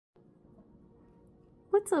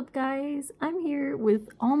What's up, guys? I'm here with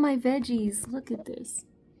all my veggies. Look at this.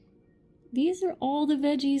 These are all the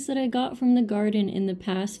veggies that I got from the garden in the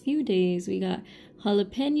past few days. We got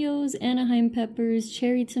jalapenos, Anaheim peppers,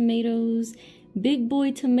 cherry tomatoes, big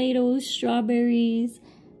boy tomatoes, strawberries.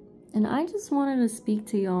 And I just wanted to speak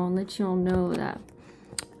to y'all and let y'all know that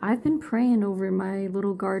I've been praying over my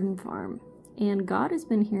little garden farm, and God has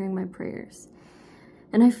been hearing my prayers.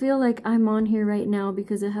 And I feel like I'm on here right now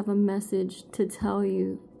because I have a message to tell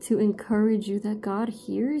you, to encourage you that God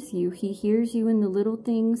hears you. He hears you in the little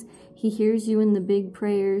things. He hears you in the big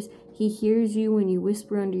prayers. He hears you when you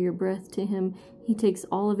whisper under your breath to Him. He takes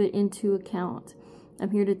all of it into account.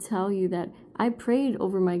 I'm here to tell you that I prayed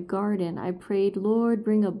over my garden. I prayed, Lord,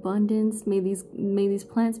 bring abundance. May these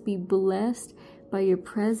plants be blessed by your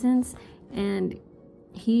presence. And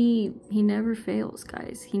He never fails,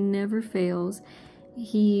 guys. He never fails.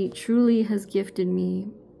 He truly has gifted me.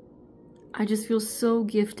 I just feel so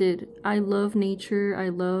gifted. I love nature. I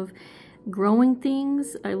love growing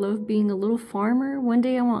things. I love being a little farmer. One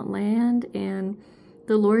day I want land, and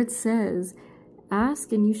the Lord says,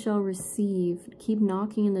 ask and you shall receive. Keep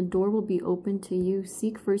knocking and the door will be open to you.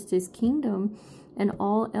 Seek first His kingdom and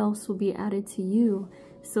all else will be added to you.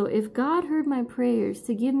 So if God heard my prayers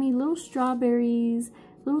to give me little strawberries,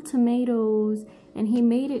 little tomatoes, and He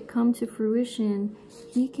made it come to fruition,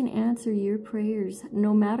 He can answer your prayers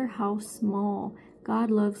no matter how small.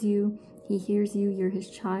 God loves you. He hears you. You're His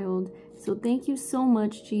child. So thank you so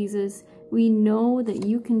much, Jesus. We know that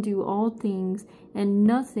you can do all things and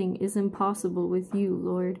nothing is impossible with you,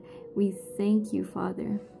 Lord. We thank you,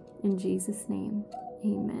 Father. In Jesus' name,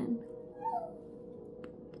 amen.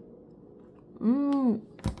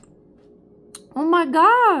 Oh my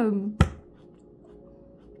God.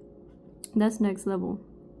 That's next level.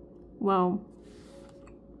 Wow.